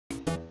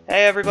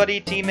Hey everybody,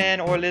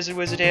 T-Man or Lizard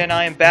Wizard here, and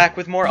I am back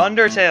with more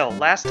Undertale.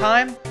 Last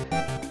time,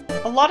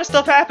 a lot of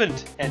stuff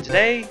happened, and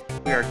today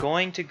we are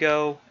going to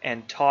go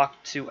and talk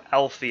to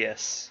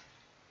Alpheus.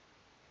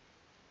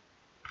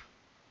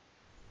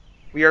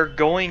 We are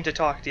going to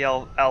talk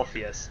to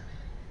Alpheus.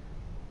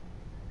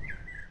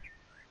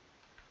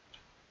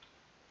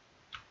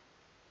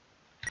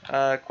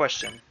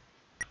 Question.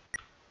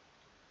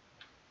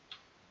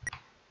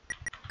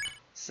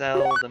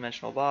 Cell,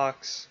 dimensional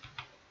box.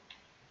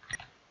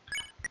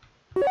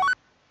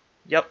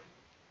 Yep.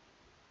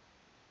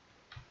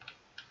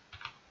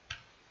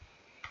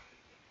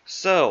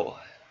 So,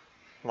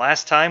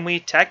 last time we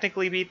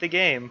technically beat the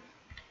game,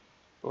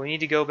 but we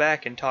need to go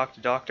back and talk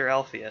to Dr.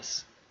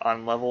 Alpheus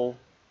on level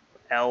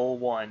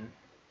L1.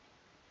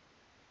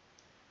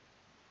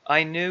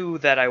 I knew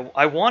that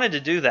I wanted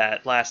to do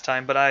that last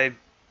time, but I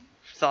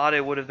thought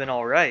it would have been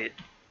alright.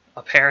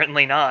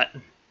 Apparently not.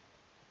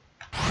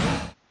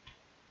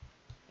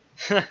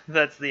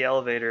 That's the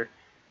elevator,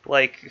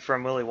 like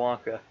from Willy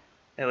Wonka.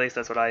 At least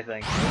that's what I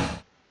think.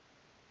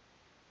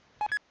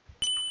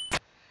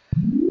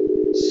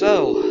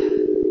 So,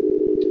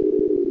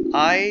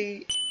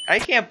 I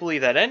can't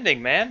believe that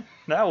ending, man.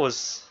 That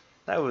was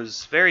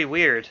very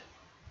weird.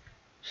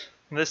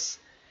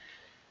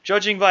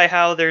 Judging by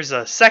how there's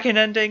a second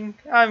ending,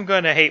 I'm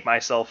gonna hate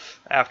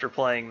myself after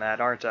playing that,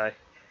 aren't I?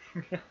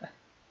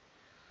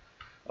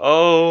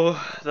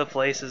 Oh, the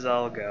places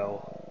I'll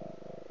go.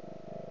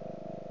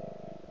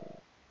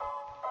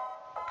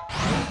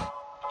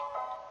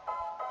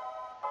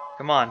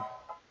 Come on.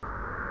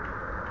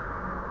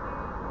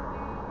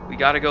 We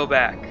gotta go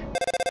back.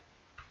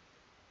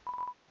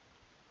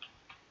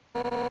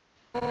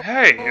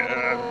 Hey,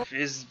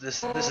 this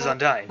is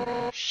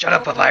Undyne. Shut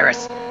up,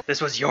 Papyrus. This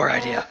was your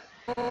idea.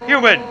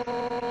 Human,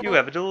 you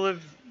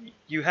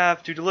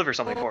have to deliver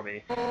something for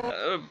me.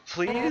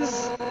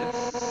 Please?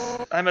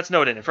 I'm at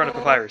Snowden in front of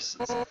Papyrus.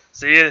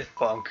 See ya,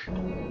 punk.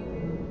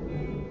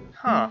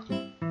 Huh.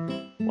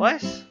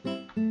 What?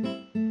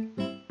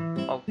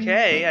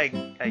 Okay,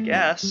 I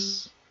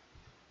guess.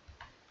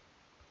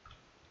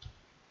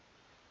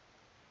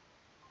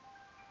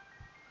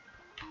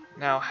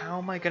 Now, how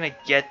am I gonna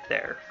get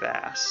there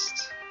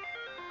fast?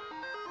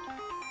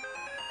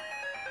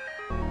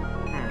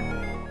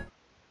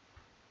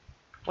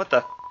 What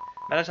the?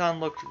 Mettaton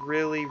looked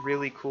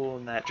really cool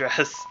in that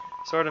dress.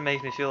 Sort of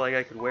makes me feel like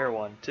I could wear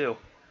one, too.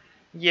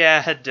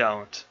 Yeah,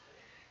 don't.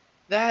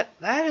 That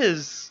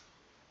is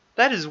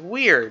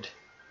weird.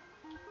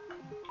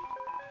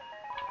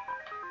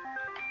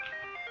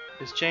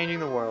 It's changing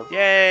the world.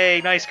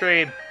 Yay! Nice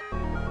cream!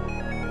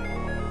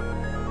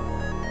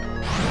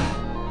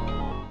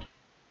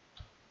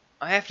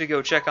 I have to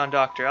go check on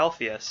Dr.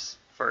 Alpheus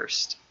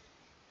first.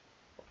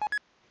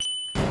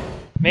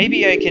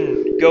 Maybe I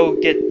can go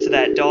get to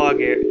that dog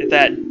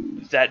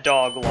that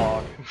dog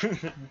log.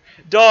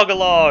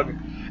 Dog-a-log!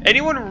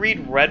 Anyone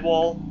read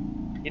Redwall?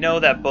 You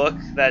know, that book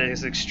that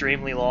is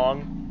extremely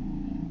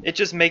long? It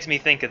just makes me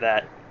think of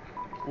that.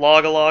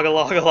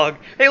 Log-a-log-a-log-a-log.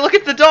 Hey, look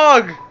at the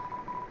dog!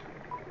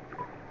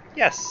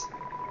 Yes.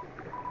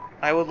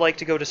 I would like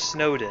to go to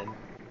Snowden.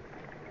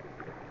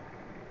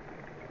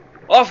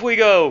 Off we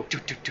go!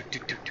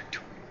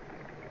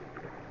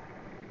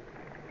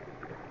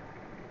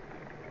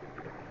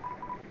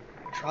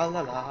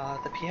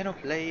 Tra-la-la, the piano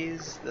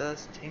plays the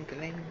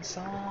tinkling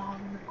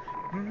song.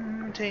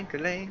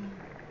 Tinkling.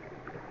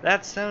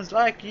 That sounds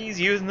like he's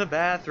using the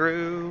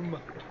bathroom.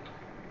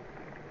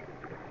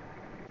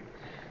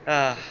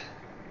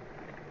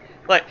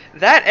 Like,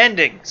 that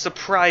ending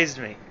surprised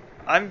me.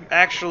 I'm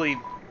actually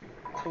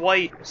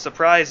quite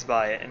surprised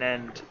by it,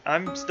 and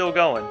I'm still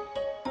going.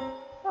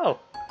 Oh.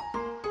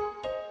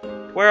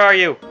 Where are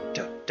you?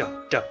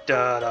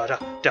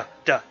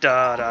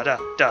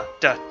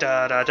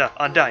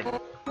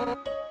 Undyne.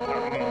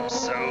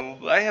 So,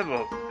 I have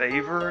a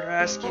favor to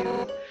ask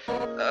you.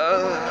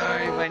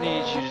 I might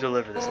need you to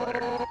deliver this letter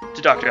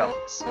to Dr.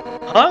 Alpheus.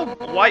 Huh?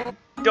 Why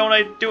don't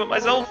I do it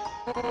myself?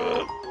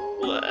 Well,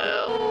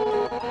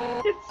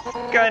 it's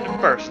kind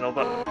of personal,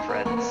 but I'm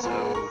friends,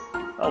 so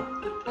I'll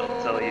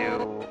tell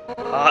you.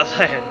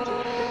 Hotland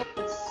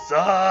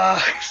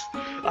sucks.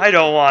 I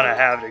don't want to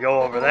have to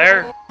go over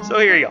there, so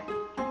here you go.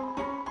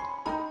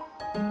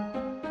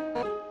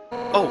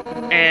 Oh,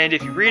 and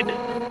if you read it,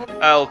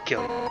 I'll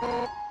kill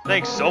you.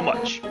 Thanks so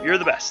much. You're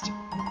the best.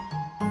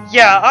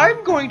 Yeah,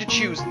 I'm going to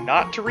choose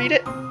not to read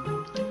it,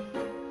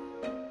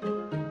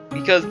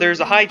 because there's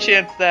a high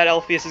chance that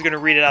Alpheus is going to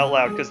read it out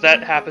loud, because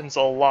that happens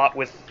a lot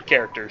with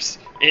characters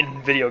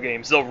in video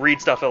games. They'll read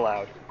stuff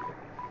aloud.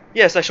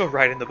 Yes, I shall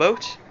ride in the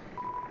boat.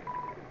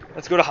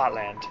 Let's go to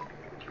Hotland.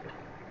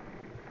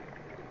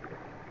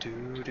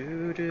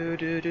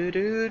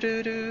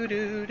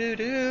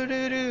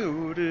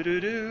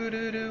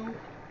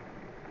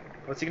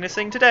 What's he gonna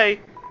sing today?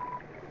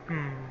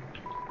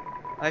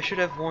 I should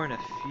have worn a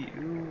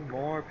few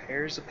more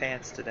pairs of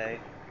pants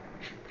today.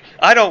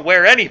 I don't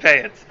wear any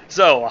pants,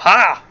 so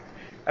aha!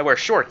 I wear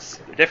shorts.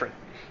 They're different.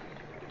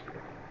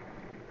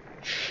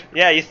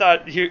 Yeah, you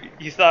thought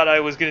I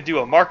was gonna do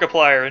a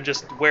Markiplier and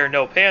just wear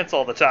no pants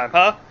all the time,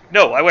 huh?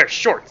 No, I wear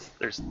shorts.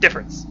 There's a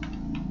difference.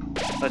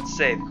 Let's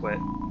save quick.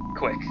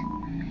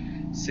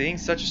 Seeing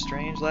such a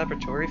strange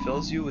laboratory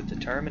fills you with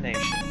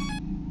determination.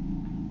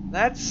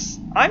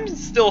 I'm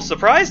still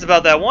surprised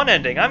about that one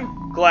ending.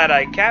 I'm glad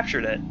I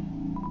captured it.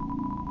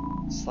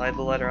 Slide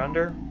the letter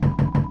under.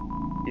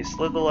 He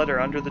slid the letter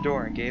under the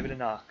door and gave it a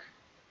knock.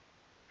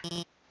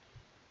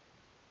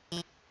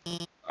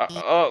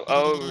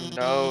 Oh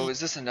no, is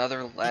this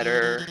another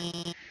letter?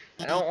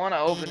 I don't want to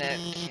open it.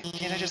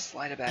 Can't I just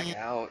slide it back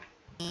out?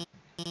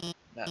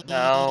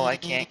 No, I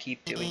can't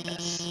keep doing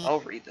this.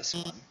 I'll read this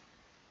one.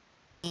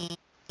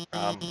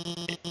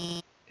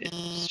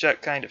 It's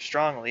shut kind of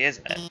strongly,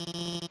 isn't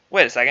it?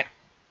 Wait a second.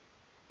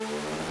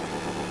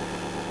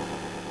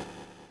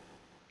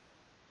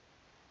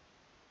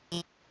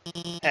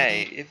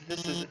 Hey, if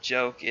this is a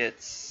joke,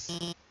 it's...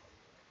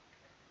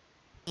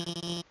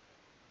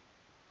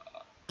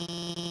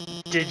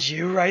 Did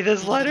you write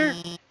this letter?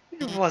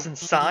 It wasn't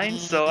signed,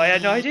 so I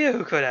had no idea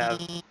who could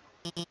have.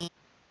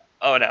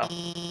 Oh no.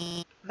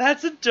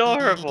 That's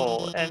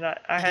adorable, and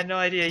I had no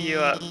idea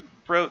you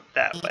wrote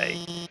that way.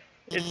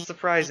 It's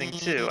surprising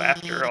too,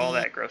 after all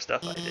that gross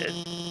stuff I did.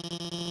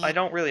 I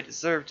don't really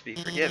deserve to be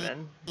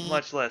forgiven,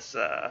 much less,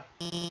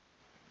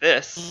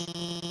 this.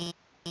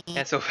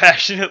 And so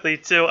passionately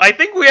too. I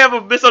think we have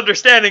a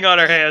misunderstanding on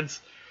our hands.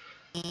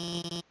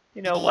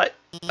 You know what?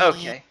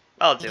 Okay,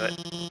 I'll do it.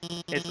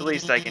 It's the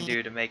least I can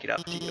do to make it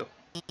up to you.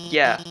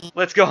 Yeah,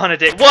 let's go on a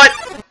date.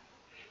 What?!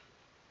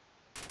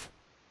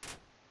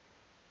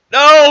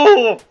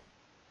 No!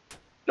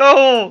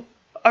 No!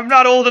 I'm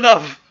not old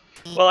enough!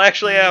 Well,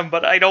 actually I am,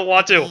 but I don't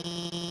want to.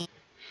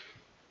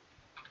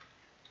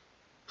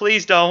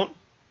 Please don't.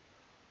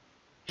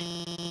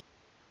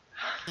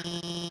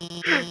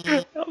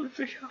 That would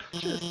be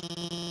just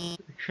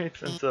a great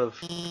sense of,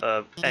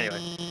 anyway.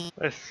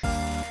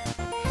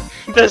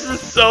 This is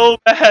so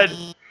bad!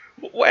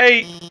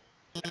 Wait!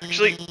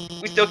 Actually,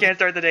 we still can't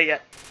start the date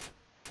yet.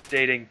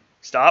 Dating.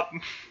 Stop.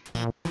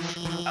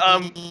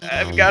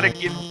 I've gotta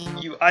give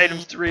you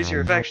items to raise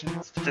your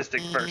affection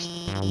statistic first.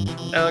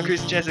 That'll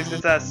increase the chance of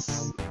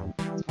success.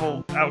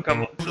 Full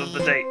outcome of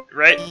the date,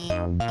 right?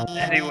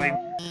 Anyway,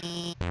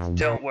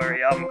 don't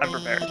worry, I'm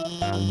prepared.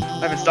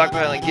 I've been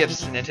stockpiling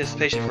gifts in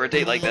anticipation for a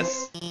date like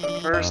this.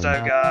 But first,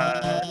 I've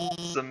got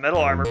some metal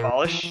armor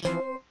polish.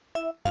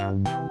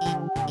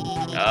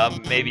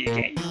 Maybe you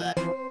can't use that.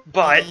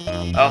 But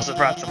I also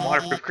brought some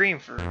waterproof cream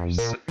for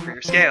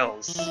your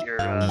scales. Your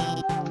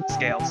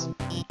scales.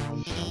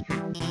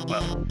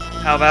 Well,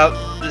 how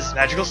about this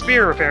magical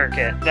spear repair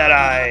kit that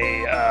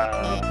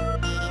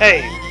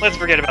Hey, let's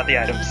forget about the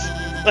items.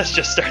 Let's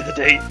just start the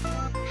date.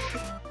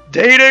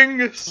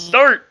 Dating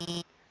start.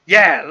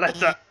 Yeah,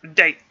 let's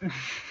date.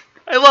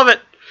 I love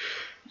it.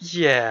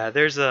 Yeah,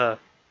 there's a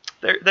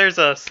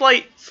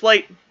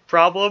slight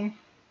problem.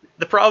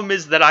 The problem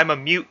is that I'm a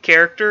mute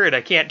character and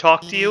I can't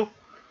talk to you.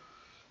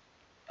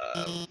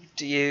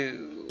 Do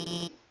you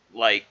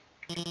like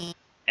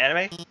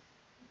anime?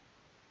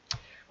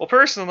 Well,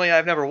 personally,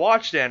 I've never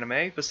watched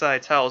anime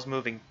besides Howl's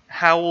Moving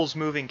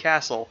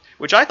Castle,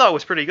 which I thought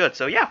was pretty good.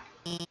 So yeah.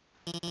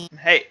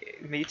 Hey,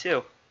 me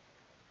too.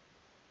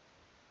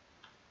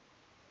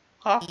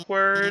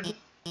 Awkward.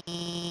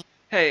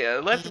 Hey,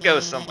 let's go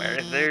somewhere.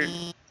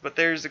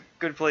 There's a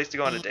good place to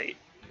go on a date.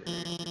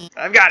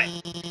 I've got it.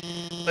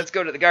 Let's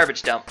go to the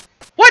garbage dump.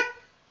 What?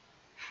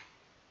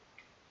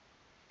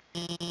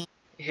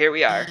 Here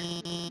we are.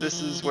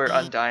 This is where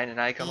Undyne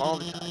and I come all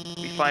the time.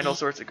 We find all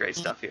sorts of great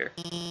stuff here.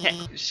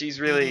 She's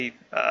really,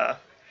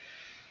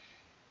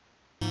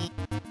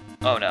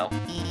 Oh no.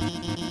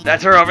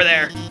 That's her over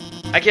there.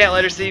 I can't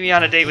let her see me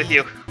on a date with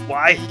you.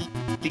 Why?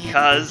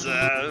 Because,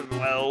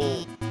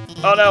 well...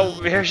 Oh no,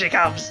 here she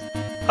comes.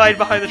 Hide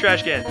behind the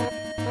trash can.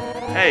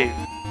 Hey,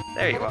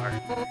 there you are.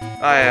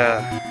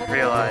 I,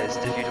 realized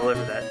if you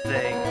deliver that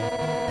thing,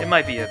 it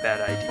might be a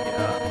bad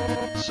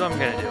idea. So I'm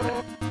gonna do it.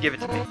 Give it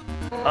to me.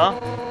 Huh?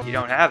 You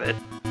don't have it?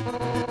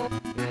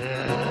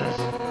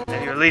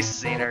 Have you at least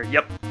seen her?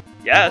 Yep.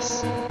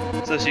 Yes.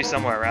 So she's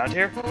somewhere around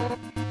here?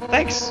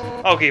 Thanks.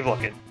 I'll keep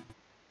looking.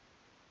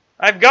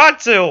 I've got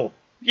to!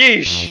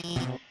 Yeesh!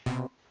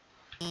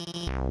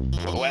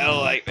 Well,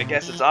 I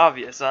guess it's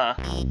obvious, huh?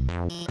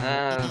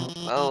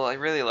 Well, I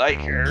really like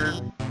her.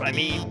 I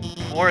mean,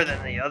 more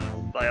than the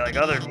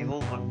other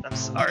people. I'm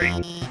sorry.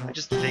 I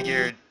just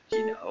figured,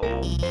 you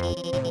know,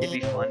 it'd be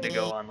fun to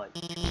go on, like,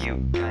 a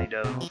cute kind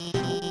of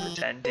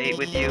pretend date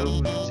with you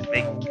to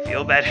make you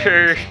feel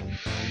better.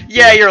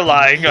 Yeah, you're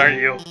lying,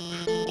 aren't you?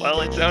 Well,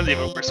 it sounds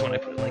even worse when I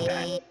put it like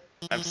that.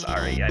 I'm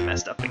sorry, I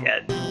messed up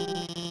again.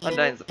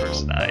 Undyne's the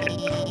person I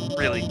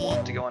really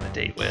want to go on a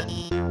date with.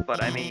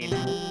 But I mean,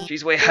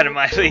 she's way out of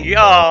my league.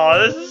 Oh,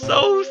 this is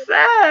so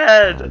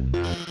sad!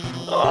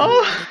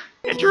 Oh,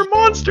 and you're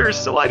monsters,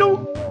 so I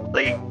don't,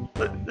 like,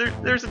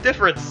 there's a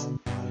difference.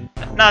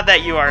 Not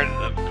that you aren't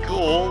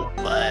cool,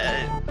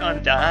 but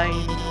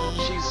Undyne,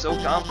 she's so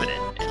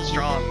confident and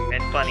strong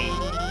and funny,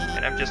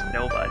 and I'm just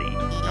nobody.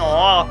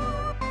 Aww.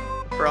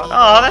 fraud.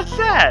 Oh, that's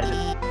sad.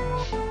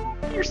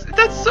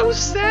 That's so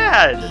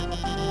sad.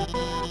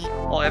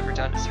 All I've ever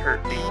done is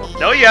hurt people.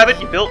 No, you haven't.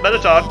 You built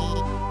Mettaton.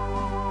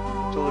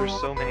 Told her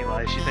so many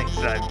lies. She thinks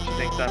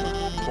I'm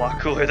a lot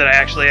cooler than I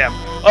actually am.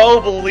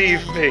 Oh,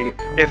 believe me,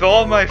 if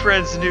all my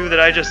friends knew that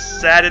I just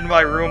sat in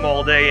my room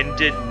all day and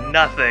did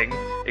nothing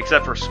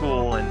except for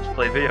school and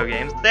play video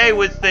games, they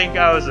would think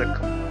I was a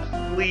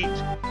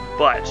complete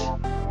butt.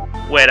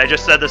 Wait, I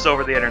just said this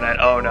over the internet.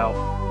 Oh no.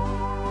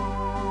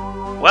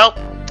 Well,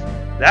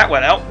 that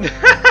went out.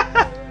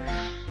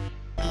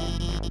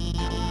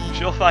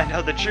 She'll find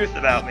out the truth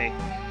about me.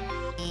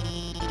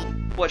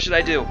 What should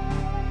I do?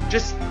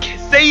 Just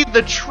say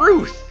the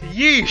truth!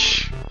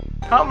 Yeesh!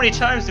 How many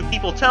times do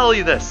people tell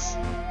you this?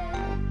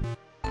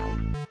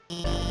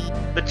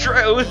 The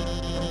truth?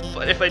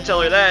 But if I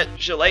tell her that,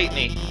 she'll hate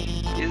me.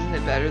 Isn't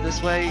it better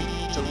this way?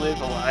 To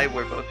live a lie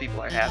where both people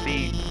are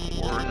happy,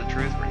 or the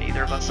truth where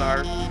neither of us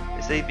are?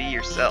 They say be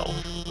yourself,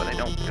 but I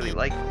don't really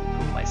like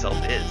who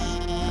myself is.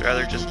 I'd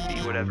rather just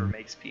be whatever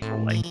makes people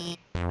like me.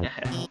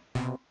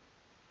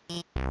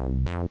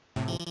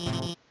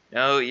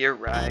 No, you're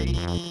right.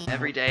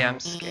 Every day I'm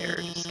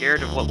scared.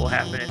 Scared of what will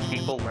happen if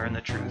people learn the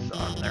truth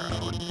on their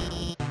own.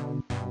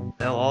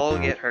 They'll all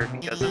get hurt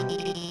because of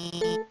me.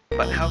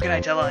 But how can I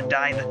tell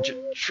Undyne the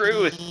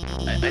truth?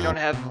 I don't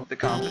have the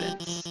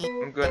confidence.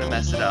 I'm going to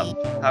mess it up.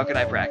 How can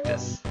I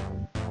practice?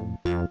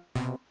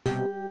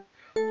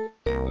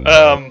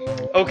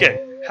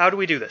 Okay. How do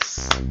we do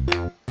this?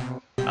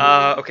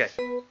 Okay.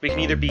 We can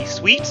either be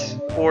sweet,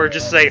 or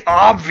just say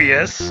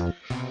obvious.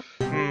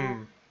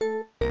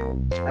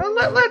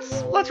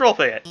 Let's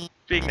roleplay it.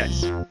 Being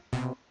nice.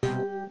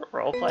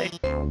 Roleplay?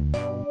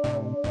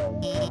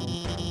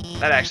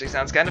 That actually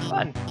sounds kind of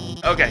fun.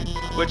 Okay,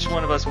 which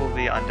one of us will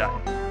be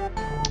Undyne?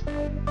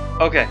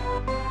 Okay.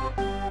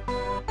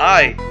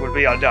 I would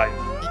be Undyne.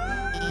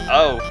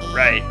 Oh,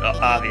 right. Well,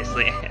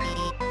 obviously.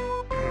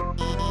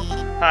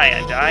 Hi,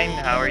 Undyne.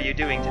 How are you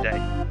doing today?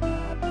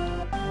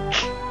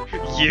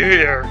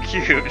 You're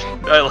cute.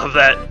 I love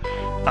that.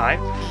 I'm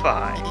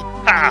fine.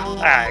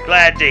 Ha!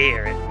 Glad to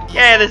hear it.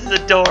 Yeah, this is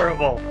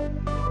adorable.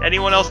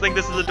 Anyone else think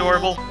this is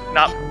adorable?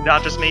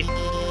 Not just me.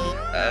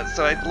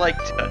 So I'd like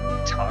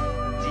to talk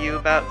to you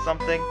about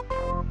something.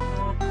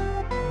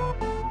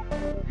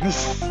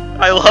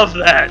 I love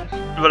that,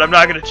 but I'm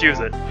not gonna choose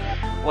it.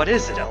 What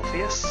is it,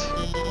 Alpheus?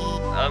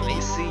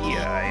 You see,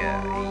 I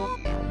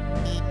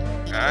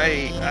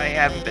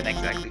haven't been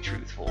exactly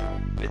truthful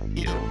with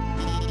you.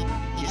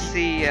 You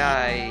see,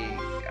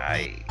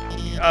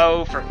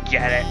 oh,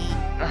 forget it.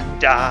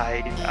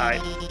 Undyne. I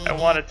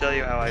want to tell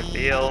you how I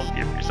feel.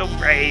 You're so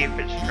brave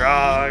and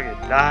strong and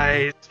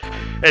nice.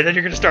 And then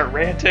you're gonna start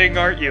ranting,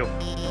 aren't you?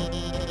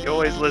 You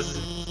always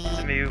listen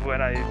to me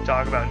when I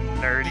talk about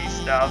nerdy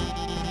stuff.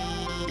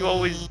 You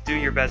always do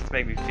your best to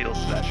make me feel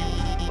special.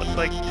 Looks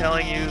like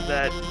telling you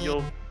that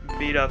you'll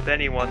beat up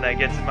anyone that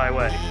gets in my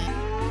way.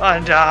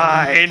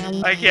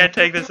 Undyne! I can't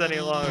take this any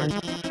longer.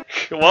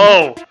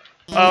 Whoa!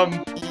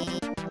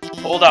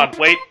 Hold on,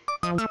 wait.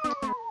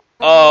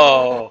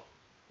 Oh.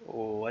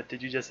 What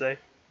did you just say?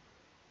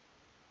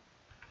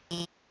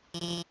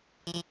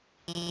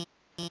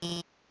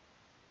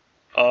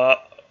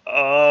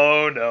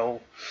 Oh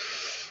no.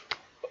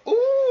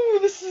 Ooh,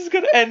 this is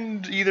gonna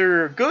end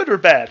either good or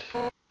bad.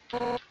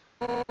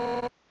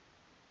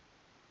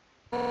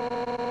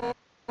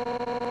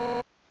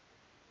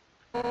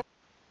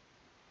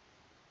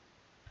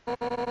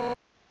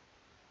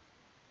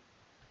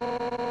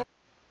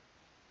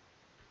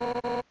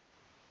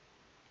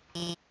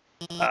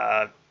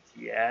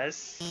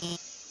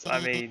 Yes. I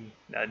mean,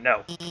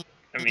 no.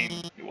 I mean,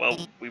 well,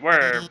 we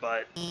were,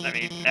 but, I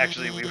mean,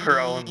 actually, we were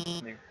all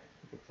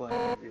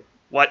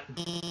What?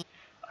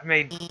 I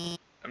mean,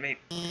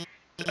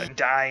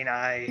 Undyne,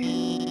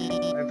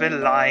 I've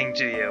been lying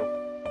to you.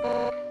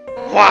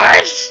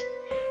 What?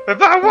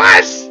 About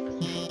what?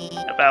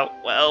 About,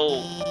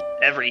 well,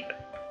 everything.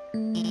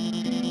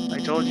 I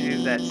told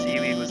you that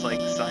seaweed was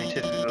like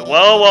scientific.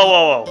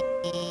 Whoa.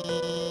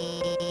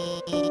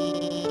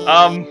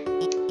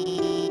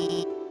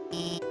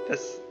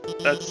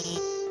 That's...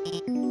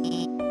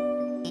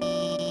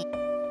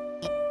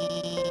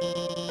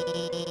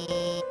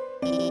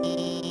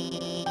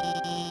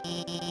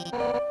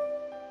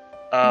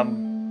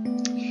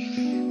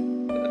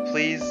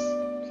 Please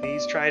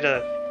try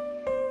to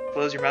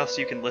close your mouth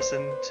so you can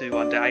listen to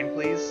Undyne,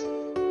 please,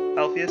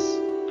 Alpheus.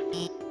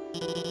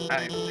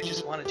 I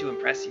just wanted to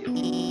impress you.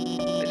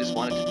 I just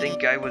wanted to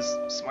think I was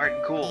smart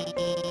and cool.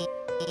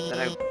 That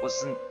I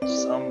wasn't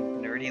some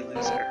nerdy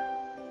loser.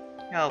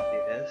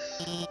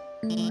 Alpheus.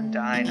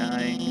 Undyne,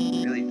 I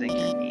really think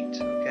you're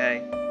neat,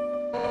 okay?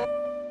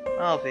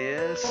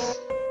 Alpheus.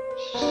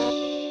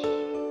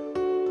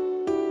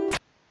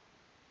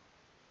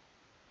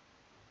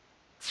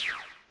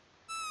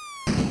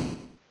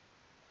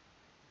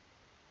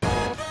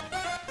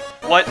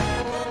 What?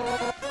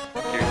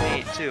 You're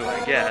neat too,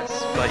 I guess,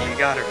 but you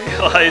gotta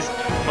realize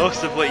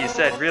most of what you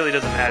said really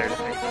doesn't matter to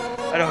me.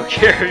 I don't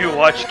care if you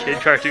watch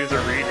kid cartoons or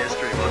read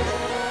history books.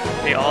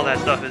 I mean, all that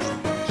stuff is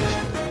just...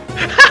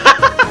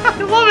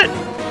 love it!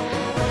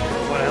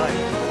 What I like.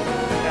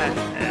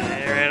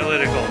 They're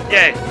analytical.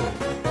 Yay!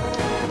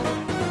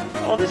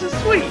 Oh, this is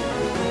sweet!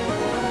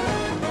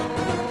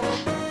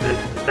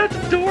 That's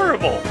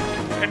adorable!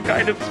 And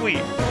kind of sweet.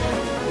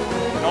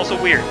 And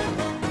also weird.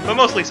 But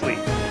mostly sweet.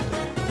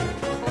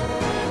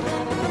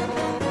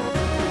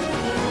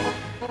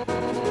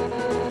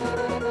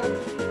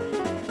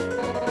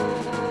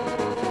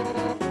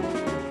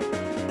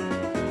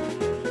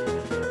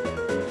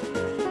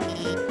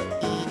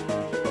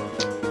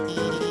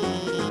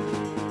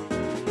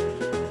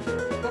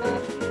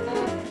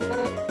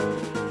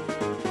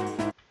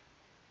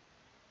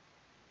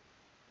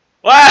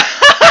 Wow!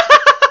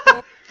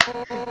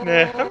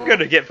 Nah, I'm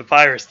gonna get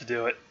Papyrus to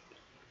do it.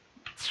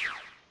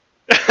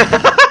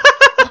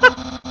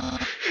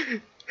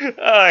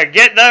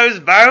 Get those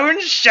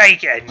bones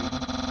shaking!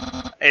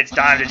 It's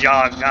time to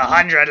jog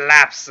 100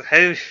 laps,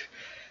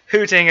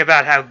 hooting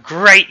about how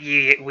great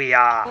we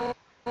are.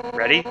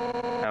 Ready?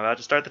 I'm about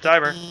to start the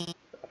timer.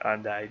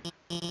 And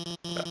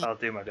I'll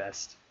do my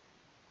best.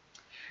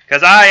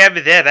 'Cause I am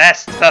the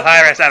best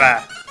Papyrus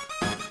ever!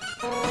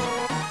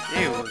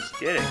 He was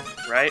kidding,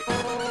 right?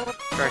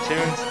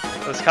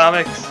 Cartoons, those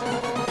comics,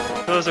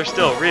 those are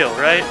still real,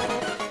 right?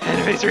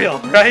 Anime's real,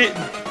 right?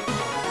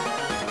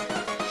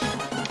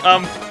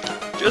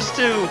 Just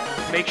to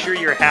make sure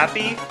you're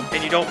happy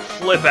and you don't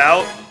flip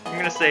out, I'm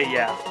gonna say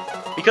yeah.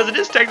 Because it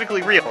is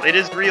technically real. It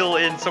is real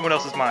in someone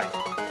else's mind.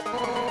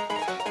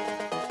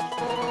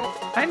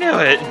 I knew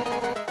it!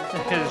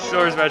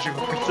 Sora's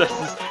Magical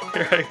Princesses,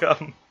 here I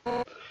come.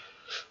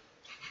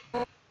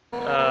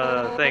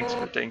 Thanks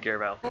for taking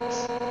care of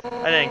Alphys.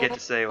 I didn't get to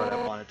say what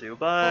I wanted to,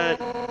 but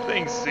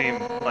things seem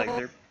like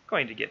they're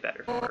going to get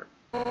better for her.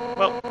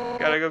 Well,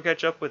 gotta go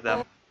catch up with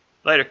them.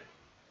 Later.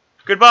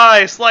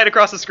 Goodbye! Slide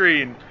across the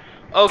screen!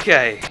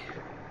 Okay.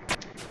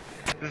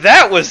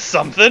 That was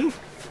something!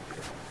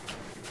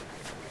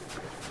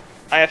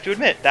 I have to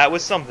admit, that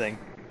was something.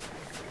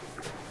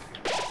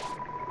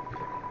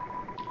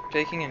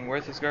 Taking in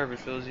worthless garbage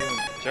fills you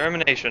with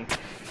determination.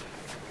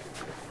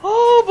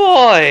 Oh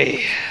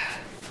boy!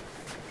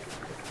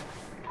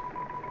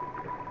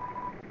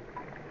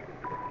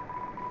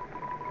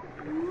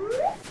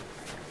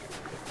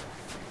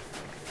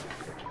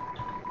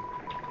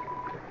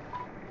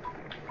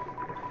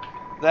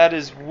 That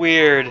is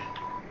weird.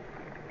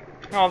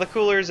 Oh, the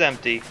cooler is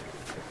empty.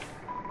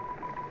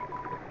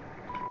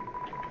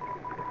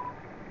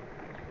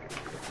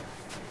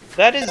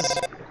 That is...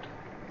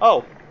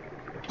 Oh.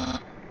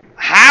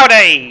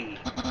 Howdy!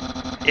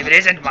 If it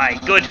isn't my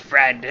good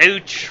friend who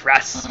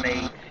trusts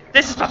me.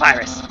 This is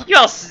Papyrus.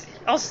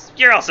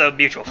 You're also a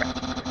mutual friend.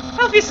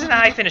 Alphys and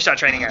I finished our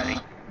training early.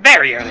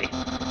 Very early.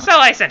 So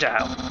I sent her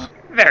home.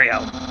 Very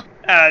home.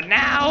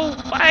 Now,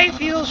 I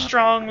feel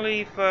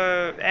strongly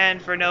for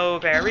no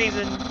apparent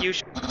reason, you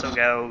should also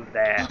go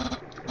there.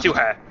 To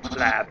her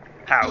lab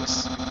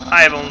house.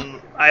 I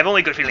have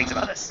only good feelings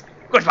about this.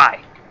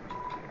 Goodbye.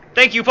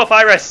 Thank you,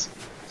 Papyrus.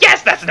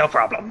 Yes, that's no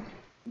problem.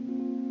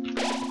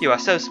 You are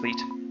so sweet.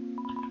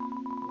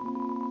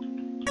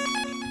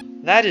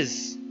 That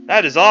is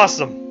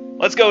awesome.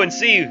 Let's go and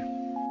see.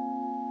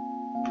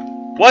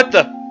 What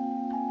the?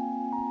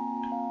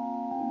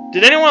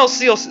 Did anyone else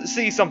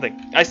see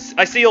something? I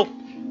seal,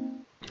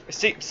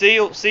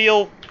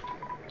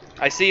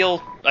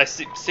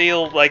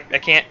 like I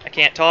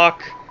can't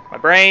talk. My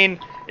brain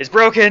is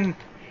broken.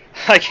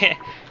 I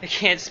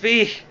can't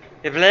speak.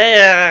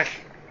 Blah.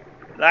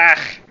 Blah.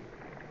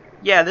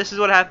 Yeah, this is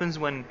what happens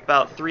when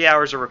about 3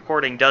 hours of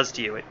recording does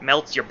to you. It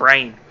melts your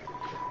brain.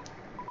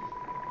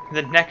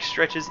 The neck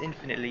stretches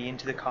infinitely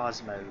into the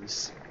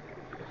cosmos.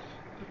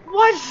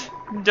 What?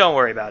 Don't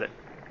worry about it.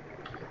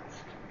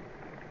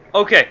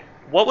 Okay,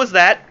 what was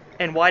that,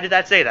 and why did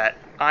that say that?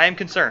 I am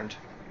concerned.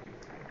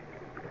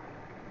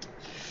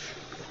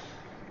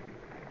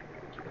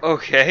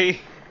 Okay.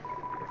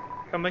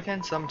 Come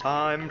again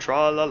sometime,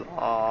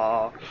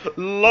 tra-la-la.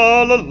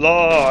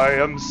 La-la-la, I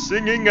am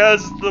singing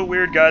as the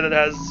weird guy that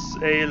has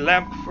a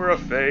lamp for a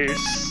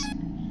face.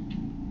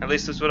 At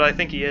least that's what I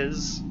think he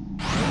is.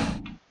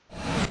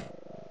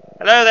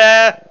 Hello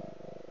there!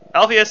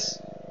 Alphys!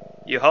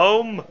 You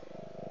home?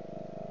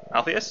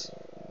 Alphys?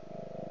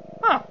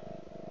 Huh.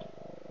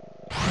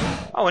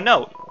 Oh, a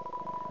note.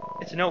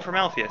 It's a note from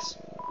Alphys.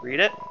 Read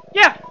it?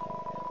 Yeah!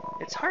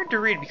 It's hard to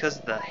read because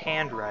of the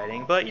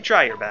handwriting, but you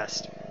try your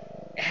best.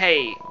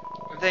 Hey,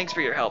 thanks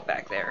for your help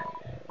back there.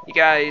 You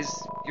guys,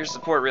 your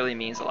support really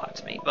means a lot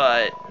to me,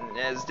 but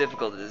as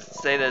difficult as to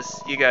say this,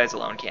 you guys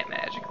alone can't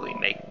magically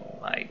make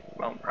my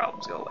own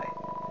problems go away.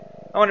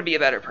 I want to be a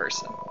better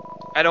person.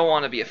 I don't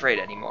want to be afraid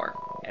anymore.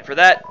 And for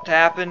that to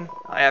happen,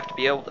 I have to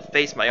be able to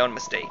face my own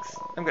mistakes.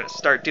 I'm going to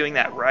start doing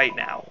that right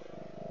now.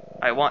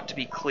 I want to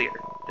be clear.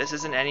 This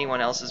isn't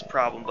anyone else's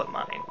problem but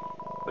mine.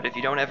 But if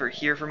you don't ever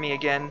hear from me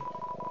again,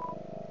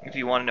 if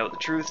you want to know the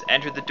truth,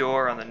 enter the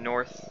door on the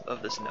north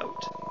of this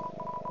note.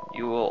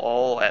 You will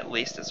all at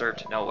least deserve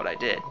to know what I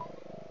did.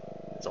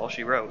 That's all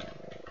she wrote.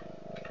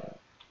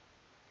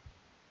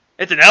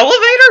 It's an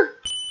elevator?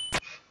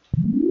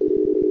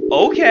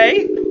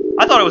 Okay.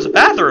 I thought it was a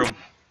bathroom.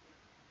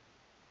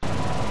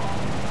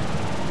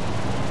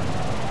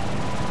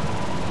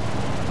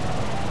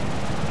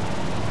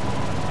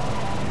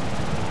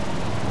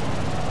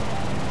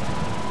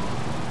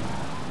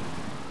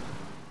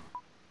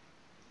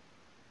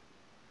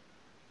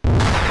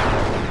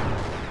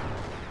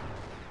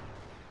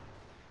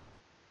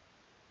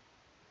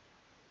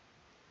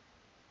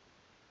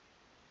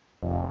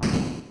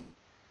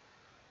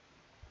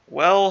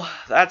 Well,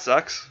 that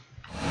sucks.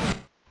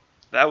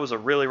 That was a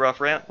really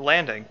rough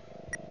landing.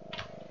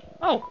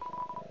 Oh,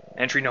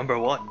 entry number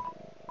 1.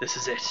 This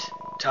is it.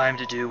 Time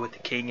to do what the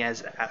king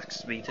has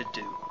asked me to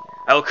do.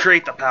 I will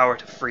create the power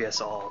to free us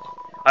all.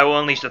 I will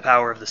unleash the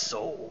power of the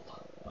soul.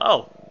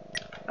 Oh,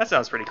 that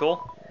sounds pretty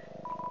cool.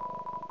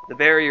 The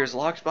barrier is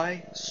locked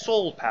by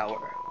soul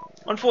power.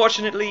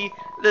 Unfortunately,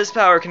 this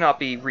power cannot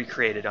be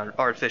recreated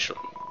artificially.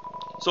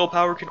 Soul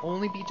power can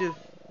only be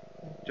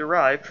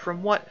derived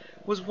from what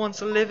was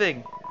once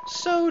living.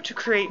 So, to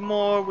create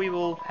more, we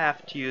will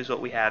have to use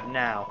what we have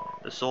now,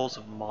 the souls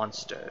of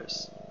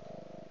monsters.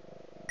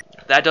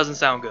 That doesn't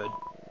sound good.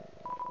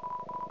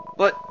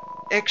 But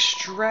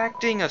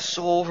extracting a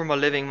soul from a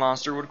living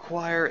monster would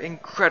require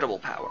incredible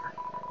power.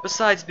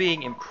 Besides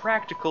being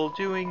impractical,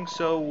 doing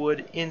so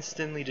would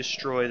instantly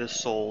destroy the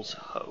soul's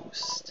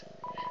host.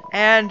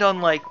 And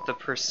unlike the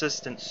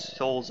persistent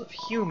souls of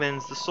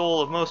humans, the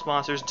soul of most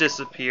monsters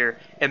disappear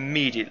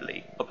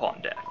immediately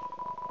upon death.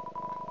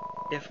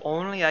 If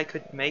only I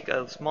could make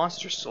a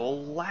monster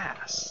soul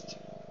last.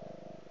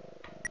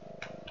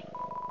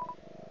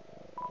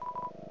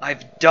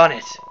 I've done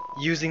it!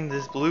 Using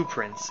these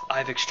blueprints,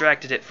 I've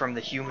extracted it from the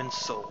human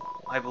soul.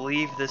 I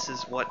believe this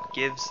is what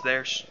gives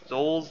their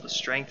souls the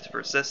strength to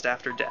persist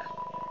after death,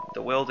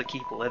 the will to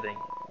keep living,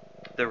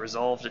 the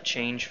resolve to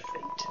change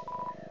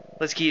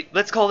fate.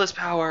 Let's call this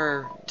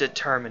power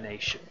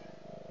determination.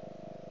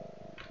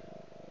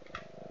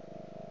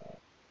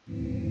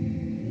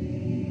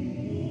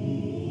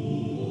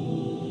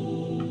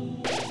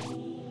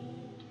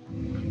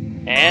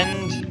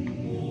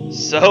 And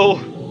so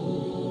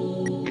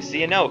we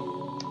see a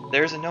note.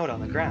 There's a note on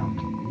the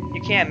ground.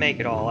 You can't make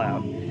it all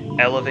out.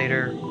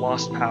 Elevator,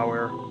 lost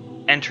power,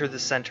 enter the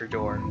center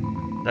door.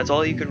 That's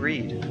all you could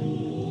read.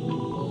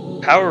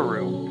 Power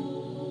room.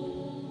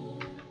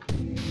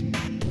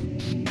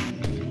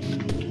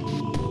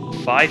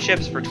 Buy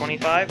chips for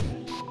 25.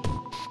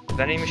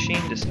 Vending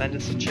machine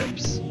dispensed some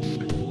chips.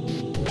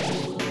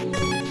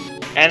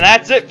 And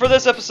that's it for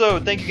this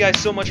episode. Thank you guys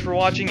so much for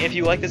watching. If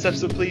you like this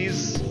episode,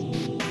 please,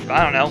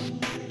 I don't know,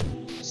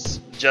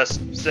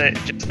 just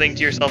think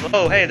to yourself,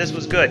 oh, hey, this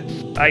was good.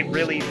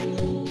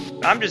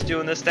 I'm just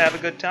doing this to have a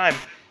good time.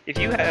 If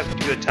you have a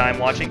good time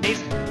watching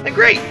these, then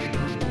great.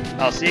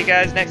 I'll see you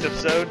guys next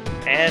episode,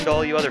 and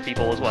all you other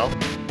people as well,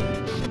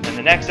 in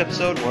the next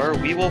episode where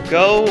we will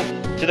go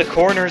to the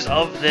corners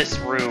of this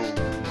room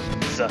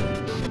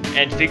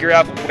and figure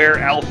out where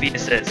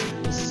Alpheus is.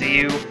 See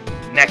you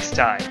next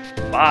time.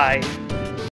 Bye.